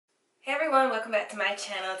Hey everyone, welcome back to my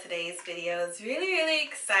channel. Today's video is really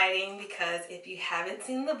exciting because if you haven't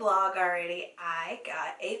seen the vlog already, I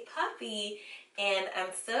got a puppy and I'm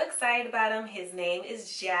so excited about him. His name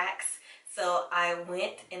is Jax. So I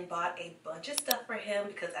went and bought a bunch of stuff for him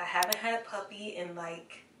because I haven't had a puppy in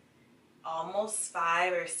like almost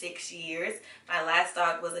 5 or 6 years. My last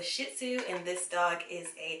dog was a Shih Tzu and this dog is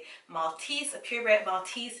a Maltese, a purebred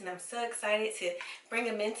Maltese, and I'm so excited to bring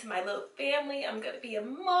him into my little family. I'm gonna be a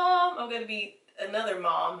mom. I'm gonna be another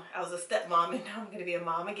mom. I was a stepmom and now I'm gonna be a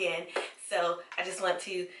mom again. So I just want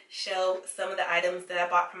to show some of the items that I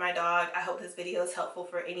bought for my dog. I hope this video is helpful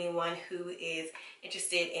for anyone who is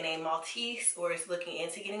interested in a Maltese or is looking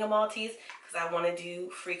into getting a Maltese, because I want to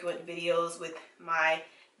do frequent videos with my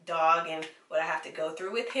dog and what I have to go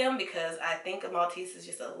through with him, because I think a Maltese is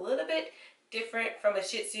just a little bit different from a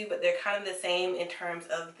Shih Tzu, but they're kind of the same in terms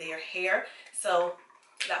of their hair. So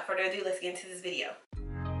without further ado, let's get into this video.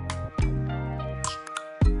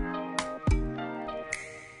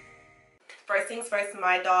 First things first,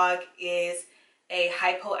 my dog is a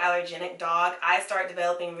hypoallergenic dog. I started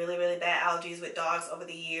developing really bad allergies with dogs over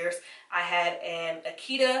the years. I had an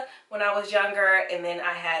Akita when I was younger, and then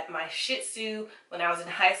I had my Shih Tzu when I was in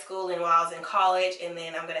high school and while I was in college, and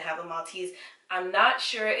then I'm gonna have a Maltese. I'm not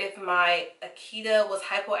sure if my Akita was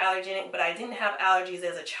hypoallergenic, but I didn't have allergies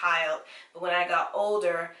as a child. But when I got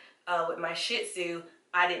older with my Shih Tzu,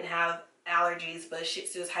 I didn't have allergies, but Shih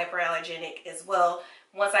Tzu is hyperallergenic as well.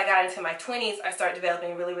 Once I got into my 20s, I started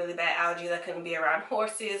developing really bad allergies. I couldn't be around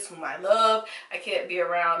horses, whom I love. I can't be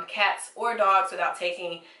around cats or dogs without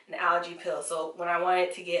taking an allergy pill. So when I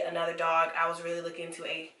wanted to get another dog, I really looked into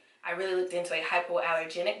a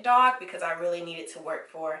hypoallergenic dog because I really needed to work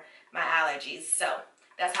for my allergies. So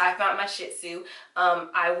that's how I found my Shih Tzu.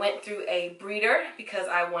 I went through a breeder because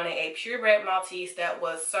I wanted a purebred Maltese that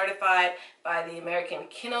was certified by the American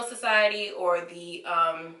Kennel Society or the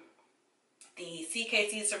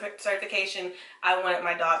CKC certification. I wanted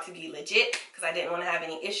my dog to be legit because I didn't want to have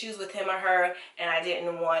any issues with him or her, and I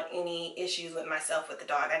didn't want any issues with myself with the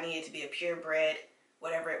dog. I needed to be a purebred,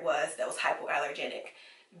 whatever it was, that was hypoallergenic.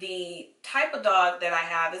 The type of dog that I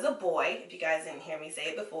have is a boy, if you guys didn't hear me say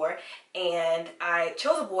it before, and I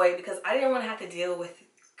chose a boy because I didn't want to have to deal with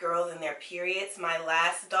girls and their periods. My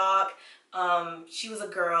last dog, she was a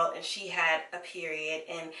girl and she had a period,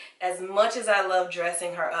 and as much as I love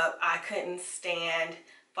dressing her up, I couldn't stand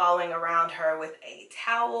following around her with a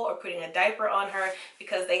towel or putting a diaper on her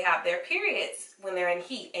because they have their periods when they're in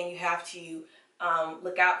heat, and you have to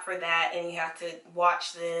look out for that, and you have to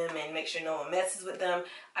watch them and make sure no one messes with them.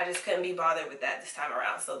 I just couldn't be bothered with that this time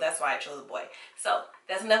around, so that's why I chose a boy. So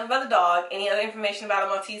that's enough about the dog. Any other information about a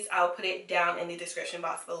Maltese, I'll put it down in the description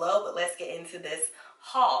box below, but let's get into this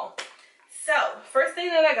haul. So first thing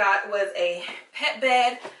that I got was a pet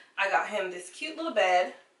bed. I got him this cute little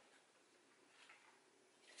bed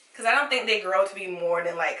because I don't think they grow to be more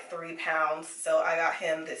than like 3 pounds. So I got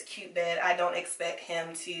him this cute bed. I don't expect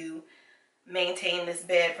him to maintain this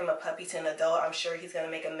bed from a puppy to an adult. I'm sure he's going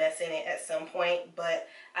to make a mess in it at some point, but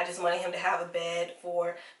I just wanted him to have a bed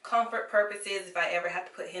for comfort purposes. If I ever have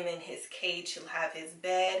to put him in his cage, he'll have his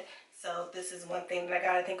bed. So this is one thing that I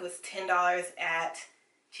got. I think it was $10 at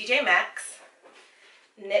TJ Maxx.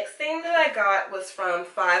 Next thing that I got was from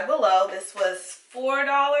Five Below. This was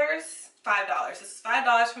 $5. This is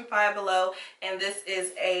 $5 from Five Below, and this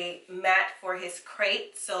is a mat for his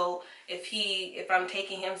crate. So if I'm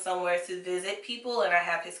taking him somewhere to visit people and I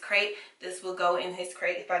have his crate, this will go in his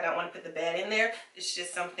crate if I don't want to put the bed in there. It's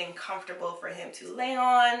just something comfortable for him to lay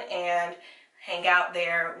on and hang out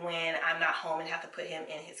there when I'm not home and have to put him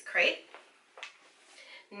in his crate.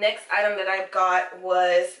 Next item that I got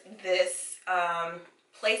was this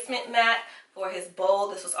placement mat for his bowl.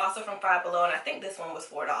 This was also from Five Below, and I think this one was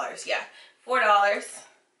 $4. Yeah, $4. This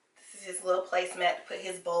is his little placemat to put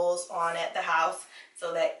his bowls on at the house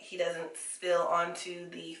so that he doesn't spill onto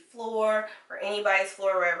the floor or anybody's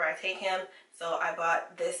floor wherever I take him. So I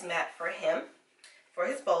bought this mat for him, for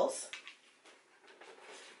his bowls.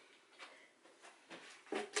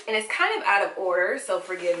 And it's kind of out of order, so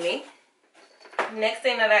forgive me. Next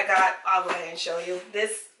thing that I got, I'll go ahead and show you.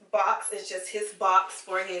 This box is just his box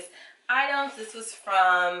for his items. This was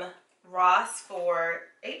from Ross for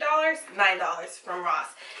 $8, $9 from Ross.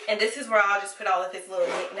 And this is where I'll just put all of his little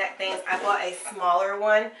knick-knack things. I bought a smaller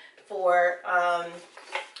one for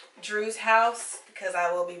Drew's house because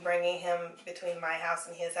I will be bringing him between my house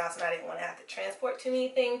and his house, and I didn't want to have to transport too many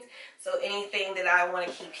things. So anything that I want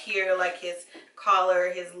to keep here, like his collar,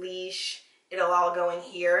 his leash, it'll all go in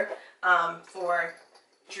here for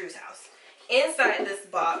Drew's house. Inside this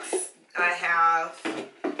box, I have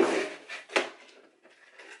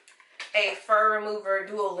a fur remover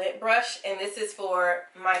dual lint brush, and this is for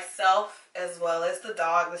myself as well as the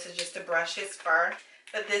dog. This is just to brush his fur,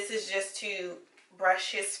 but this is just to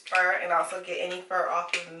brush his fur and also get any fur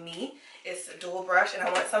off of me. It's a dual brush, and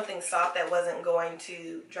I want something soft that wasn't going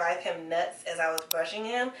to drive him nuts as I was brushing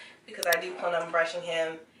him, because I do plan on brushing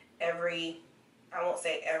him every, I won't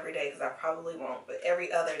say every day because I probably won't, but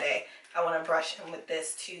every other day I want to brush him with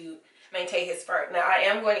this to maintain his fur. Now I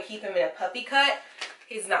am going to keep him in a puppy cut.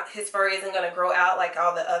 His fur isn't going to grow out like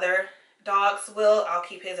all the other dogs will. I'll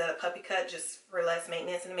keep his at a puppy cut just for less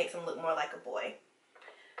maintenance, and it makes him look more like a boy.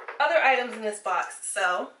 Other items in this box.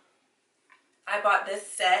 So I bought this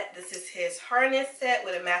set. This is his harness set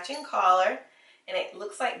with a matching collar, and it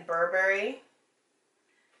looks like Burberry.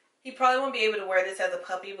 He probably won't be able to wear this as a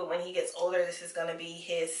puppy, but when he gets older, this is going to be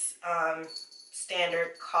his standard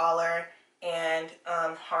collar and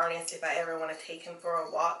harness if I ever want to take him for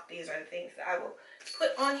a walk. These are the things that I will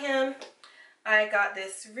put on him. I got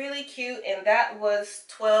this really cute, and that was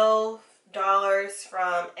 $12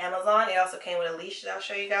 from Amazon. It also came with a leash that I'll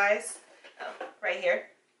show you guys right here.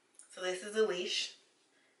 So this is a leash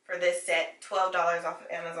for this set, $12 off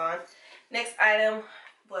of Amazon. Next item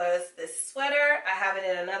was this sweater. I have it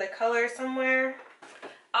in another color somewhere.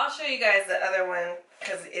 I'll show you guys the other one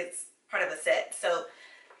because it's part of a set. So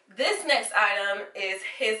this next item is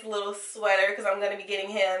his little sweater because I'm going to be getting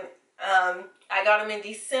him. I got him in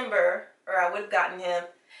December, or I would have gotten him.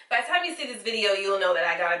 By the time you see this video, you'll know that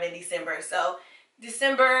I got him in December. So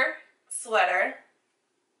December sweater.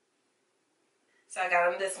 So I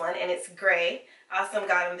got him this one, and it's gray. I also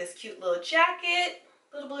got him this cute little jacket,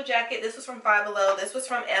 little blue jacket. This was from Five Below. This was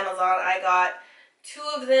from Amazon. I got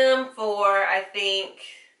 2 of them for, I think,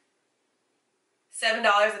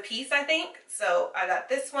 $7 a piece, I think. So I got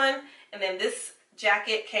this one, and then this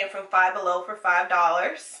jacket came from Five Below for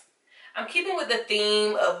 $5. I'm keeping with the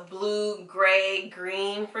theme of blue, gray,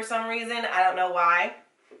 green for some reason. I don't know why,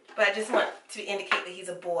 but I just want to indicate that he's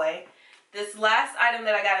a boy. This last item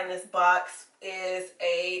that I got in this box is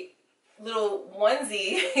a little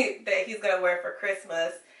onesie that he's going to wear for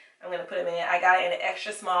Christmas. I'm going to put him in it. I got it in an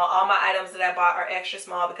extra small. All my items that I bought are extra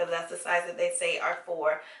small because that's the size that they say are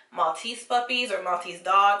for Maltese puppies or Maltese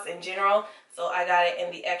dogs in general. So I got it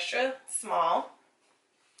in the extra small.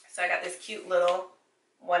 So I got this cute little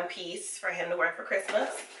one piece for him to wear for Christmas.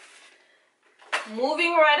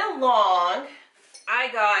 Moving right along,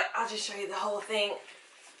 I'll just show you the whole thing,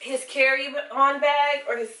 his carry-on bag,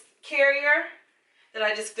 or his carrier that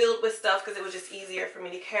I just filled with stuff because it was just easier for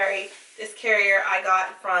me to carry. This carrier I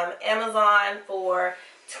got from Amazon for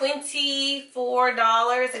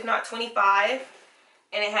 $24, if not $25.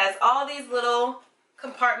 And it has all these little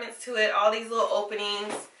compartments to it, all these little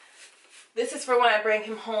openings. This is for when I bring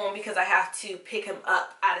him home because I have to pick him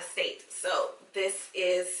up out of state. So this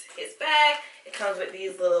is his bag. It comes with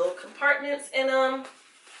these little compartments in them.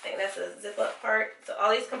 I think that's a zip up part. So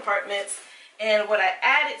all these compartments. And what I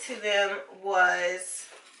added to them was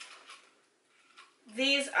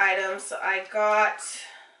these items. So I got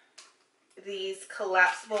these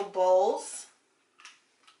collapsible bowls.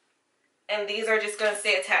 And these are just going to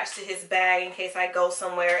stay attached to his bag in case I go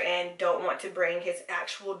somewhere and don't want to bring his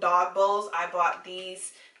actual dog bowls. I bought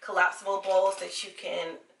these collapsible bowls that you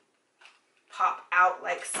can pop out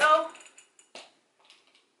like so.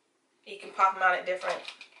 You can pop them out at different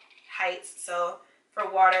heights. So for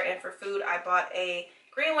water and for food, I bought a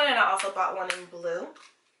green one, and I also bought one in blue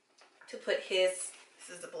to put his,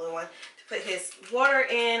 this is the blue one, to put his water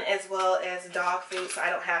in as well as dog food so I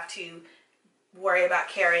don't have to worry about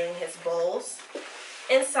carrying his bowls.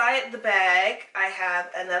 Inside the bag, I have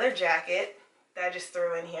another jacket that I just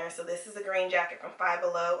threw in here. So this is a green jacket from Five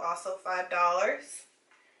Below, also $5.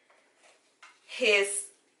 His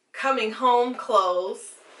coming home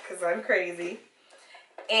clothes, because I'm crazy.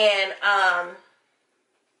 And I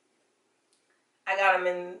got them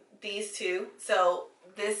in these two. So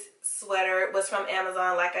this sweater was from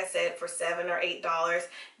Amazon, like I said, for $7 or $8.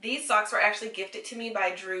 These socks were actually gifted to me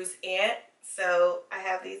by Drew's aunt. So I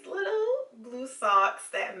have these little blue socks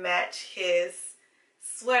that match his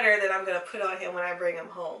sweater that I'm going to put on him when I bring him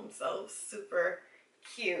home. So super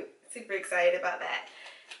cute. Super excited about that.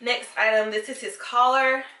 Next item, this is his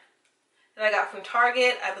collar that I got from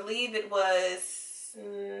Target. I believe it was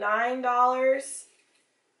 $9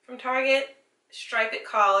 from Target. Striped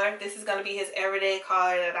collar. This is going to be his everyday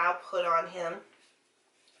collar that I'll put on him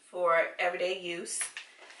for everyday use.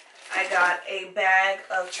 I got a bag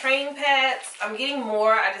of train pads. I'm getting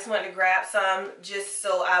more. I just wanted to grab some just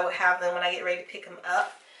so I would have them when I get ready to pick him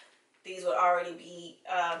up. These would already be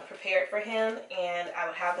prepared for him, and I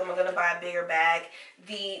would have them. I'm going to buy a bigger bag.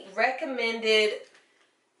 The recommended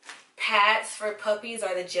pads for puppies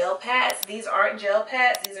are the gel pads. These aren't gel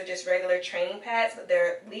pads. These are just regular training pads, but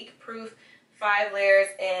they're leak-proof, 5 layers,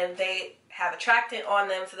 and they have attractant on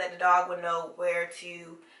them so that the dog would know where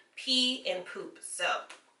to pee and poop. So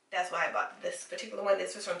that's why I bought this particular one.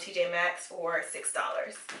 This was from TJ Maxx for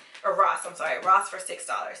 $6. Or Ross, I'm sorry. Ross for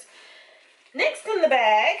 $6. Next in the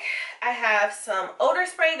bag, I have some odor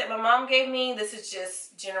spray that my mom gave me. This is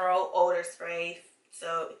just general odor spray.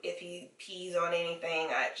 So if he pees on anything,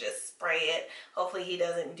 I just spray it. Hopefully he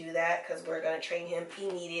doesn't do that because we're going to train him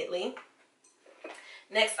immediately.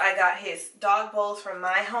 Next, I got his dog bowls from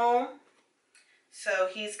my home. So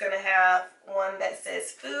he's going to have one that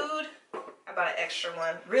says food. I bought an extra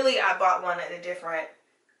one. Really, I bought one at a different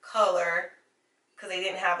color because they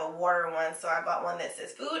didn't have a water one. So I bought one that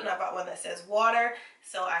says food and I bought one that says water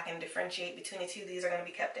so I can differentiate between the two. These are going to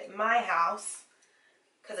be kept at my house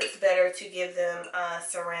because it's better to give them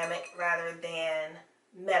ceramic rather than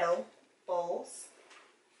metal bowls.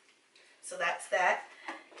 So that's that.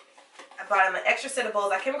 I bought him an extra set of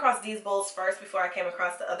bowls. I came across these bowls first before I came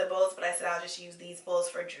across the other bowls, but I said I'll just use these bowls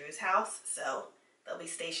for Drew's house. So they'll be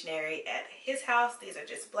stationary at his house. These are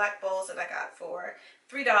just black bowls that I got for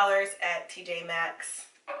 $3 at TJ Maxx.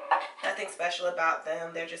 Nothing special about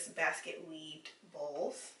them. They're just basket weaved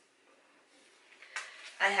bowls.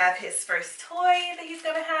 I have his first toy that he's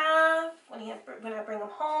gonna have when I bring him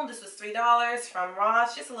home. This was $3 from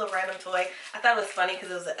Ross. Just a little random toy. I thought it was funny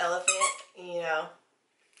because it was an elephant. You know,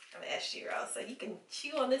 I'm an SG Ross, so you can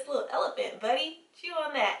chew on this little elephant, buddy. Chew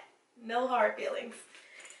on that. No hard feelings.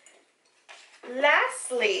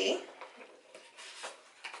 Lastly,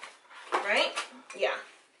 right? Yeah.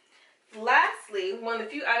 Lastly, one of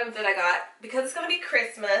the few items that I got, because it's gonna be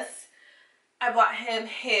Christmas, I bought him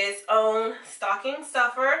his own stocking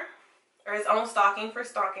stuffer, or his own stocking for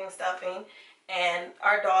stocking stuffing, and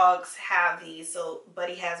our dogs have these. So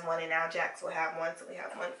Buddy has one, and now Jax will have one, so we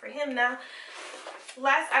have one for him now.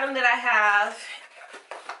 Last item that I have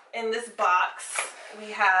in this box,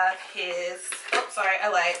 we have his, oh sorry, I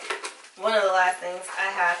lied. One of the last things,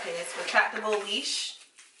 I have his retractable leash.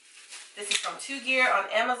 This is from 2 Gear on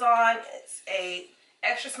Amazon. It's a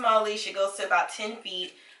extra small leash. It goes to about 10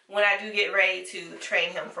 feet. When I do get ready to train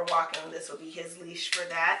him for walking, this will be his leash for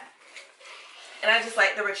that. And I just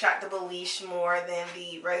like the retractable leash more than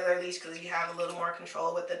the regular leash because you have a little more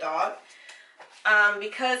control with the dog.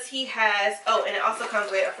 Because he has, oh, and it also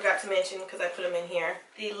comes with, I forgot to mention because I put them in here,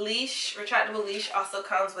 the leash, retractable leash also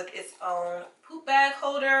comes with its own poop bag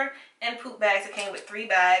holder and poop bags. It came with 3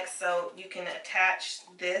 bags, so you can attach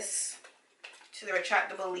this to the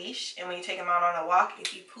retractable leash, and when you take him out on a walk, if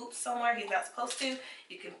he poops somewhere he's not supposed to,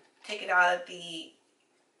 you can take it out of the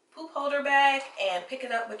poop holder bag and pick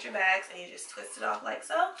it up with your bags, and you just twist it off like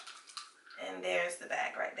so, and there's the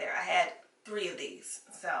bag right there. I had 3 of these,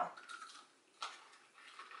 so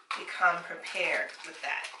become prepared with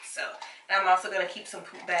that. So, and I'm also going to keep some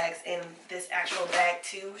poop bags in this actual bag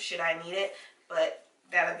too, should I need it, but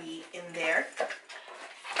that'll be in there.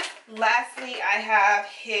 Lastly, I have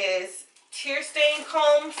his tear stain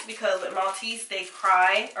combs because with Maltese they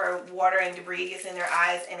cry or water and debris gets in their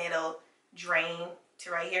eyes and it'll drain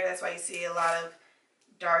to right here. That's why you see a lot of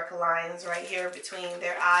dark lines right here between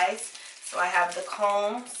their eyes. So I have the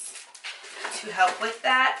combs to help with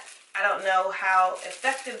that. I don't know how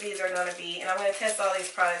effective these are going to be, and I'm going to test all these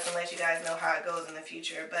products and let you guys know how it goes in the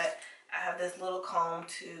future, but I have this little comb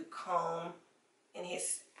to comb in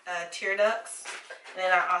his tear ducts, and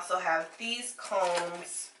then I also have these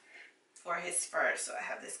combs for his fur. So I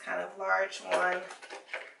have this kind of large one,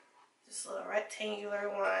 this little rectangular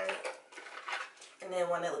one, and then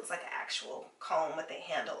one that looks like an actual comb with a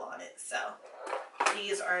handle on it. So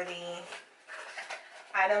these are the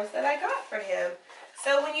items that I got for him.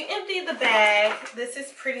 So when you empty the bag, this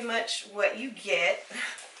is pretty much what you get.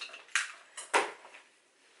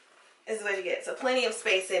 This is what you get. So plenty of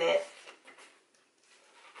space in it.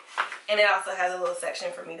 And it also has a little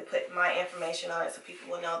section for me to put my information on it so people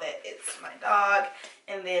will know that it's my dog.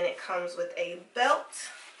 And then it comes with a belt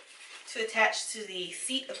to attach to the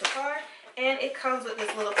seat of the car. And it comes with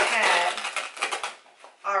this little pad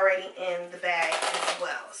already in the bag as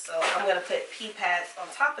well. So I'm going to put pee pads on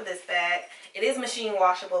top of this bag. It is machine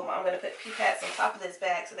washable, but I'm going to put pee pads on top of this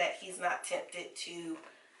bag so that he's not tempted to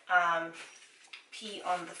pee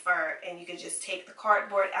on the fur. And you can just take the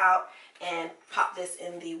cardboard out and pop this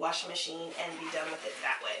in the washing machine and be done with it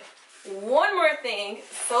that way. One more thing,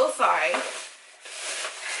 so sorry.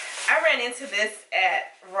 I ran into this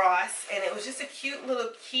at Ross and it was just a cute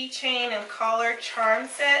little keychain and collar charm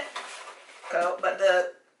set. So, but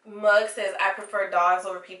the mug says I prefer dogs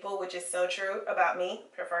over people, which is so true about me.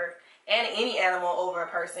 Prefer and any animal over a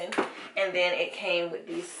person. And then it came with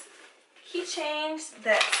these keychains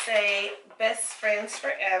that say best friends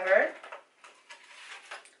forever.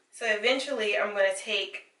 So eventually I'm going to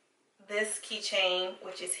take this keychain,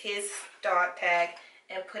 which is his dog tag,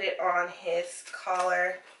 and put it on his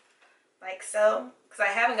collar like so, because I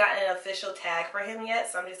haven't gotten an official tag for him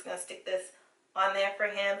yet, so I'm just going to stick this on there for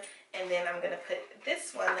him, and then I'm going to put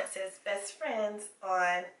this one that says best friends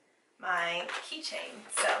on my keychain.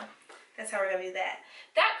 So that's how we're going to do that.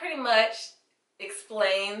 That pretty much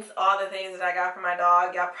explains all the things that I got for my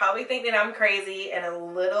dog. Y'all probably think that I'm crazy and a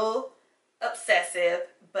little obsessive,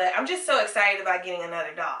 but I'm just so excited about getting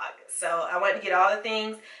another dog. So I wanted to get all the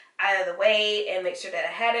things out of the way and make sure that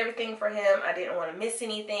I had everything for him. I didn't want to miss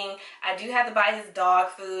anything. I do have to buy his dog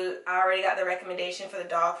food. I already got the recommendation for the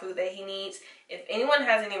dog food that he needs. If anyone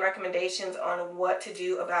has any recommendations on what to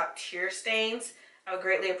do about tear stains, I would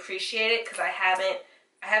greatly appreciate it, because I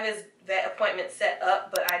have his vet appointment set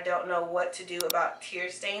up, but I don't know what to do about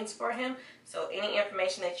tear stains for him. So any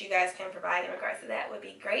information that you guys can provide in regards to that would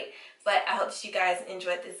be great. But I hope that you guys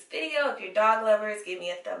enjoyed this video. If you're dog lovers, give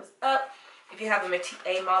me a thumbs up. If you have a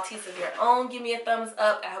Maltese of your own, give me a thumbs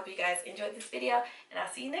up. I hope you guys enjoyed this video, and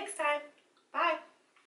I'll see you next time. Bye.